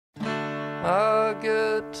I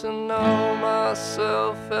get to know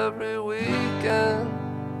myself every weekend,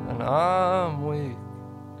 and I'm weak.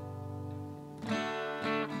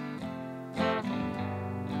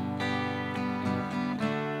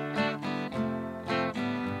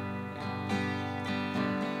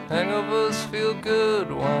 Hangovers feel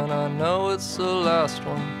good when I know it's the last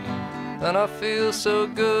one. Then I feel so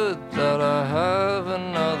good that I have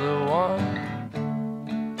another one.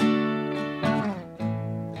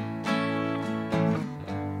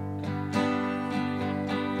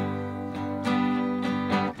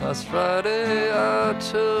 Last Friday I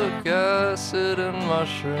took acid and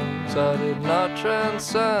mushrooms. I did not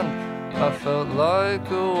transcend. I felt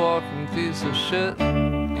like a walking piece of shit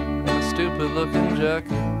in a stupid looking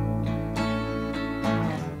jacket.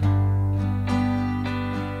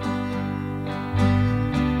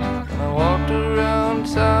 Walked around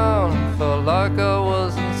town and felt like I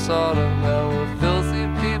was in Sodom. There were filthy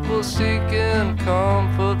people seeking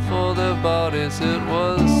comfort for their bodies. It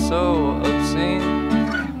was so obscene.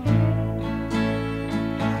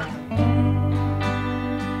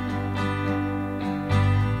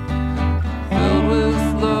 Filled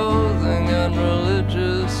with loathing and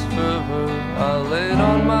religious fervor, I laid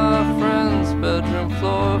on my friend's bedroom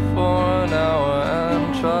floor for an hour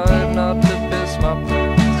and tried not to piss my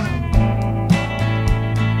pants.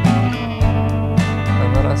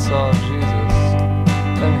 I saw Jesus,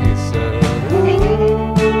 and he said,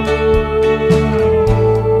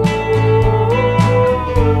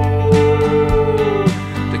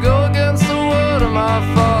 to go against the word of my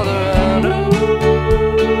father, and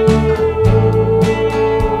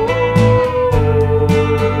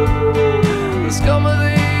the scum of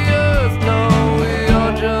the earth. No, we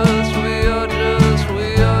are just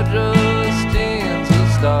teens of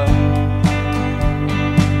style.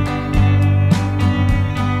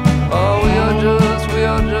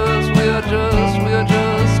 We are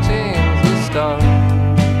just teens of style.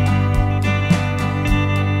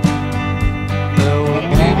 There were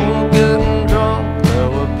people getting drunk, there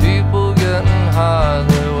were people getting high,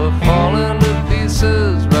 they were falling to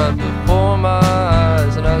pieces right before my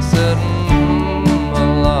eyes, and I said, a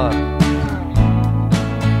lot.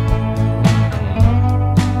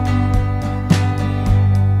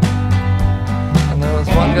 And there was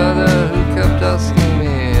one guy there who kept asking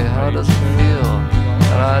me, how does it feel?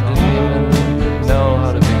 And I didn't even know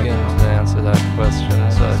how to begin to answer that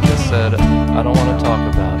question, so I just said, I don't want to talk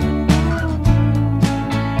about it.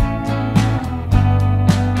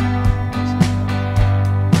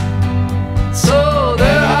 So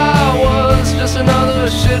there I was, just another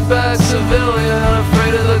shitbag civilian,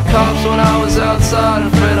 afraid of the cops when I was outside,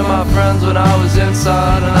 afraid of my friends when I was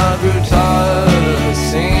inside, and I grew tired of the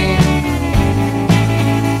scene.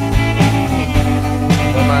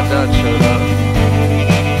 When my dad showed up,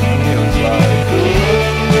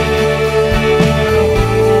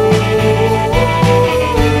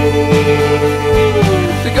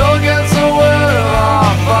 to go against the word of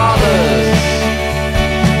our fathers.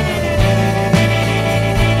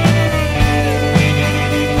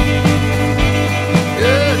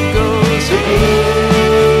 It goes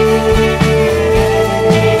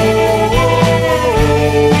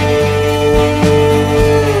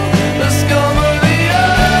the scum of the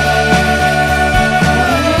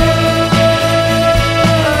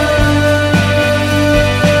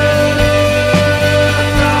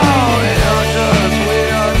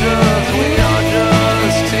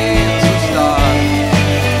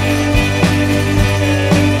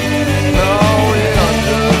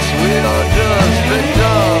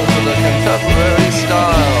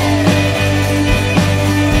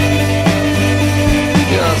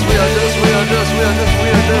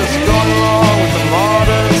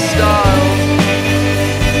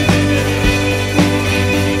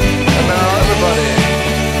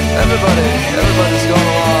everybody's gone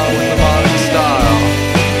along with the modern style.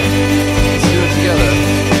 Let's do it together.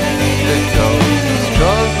 It goes,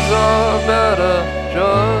 drugs are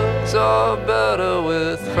better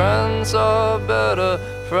with friends are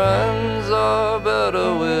better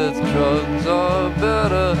with drugs are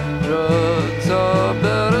better.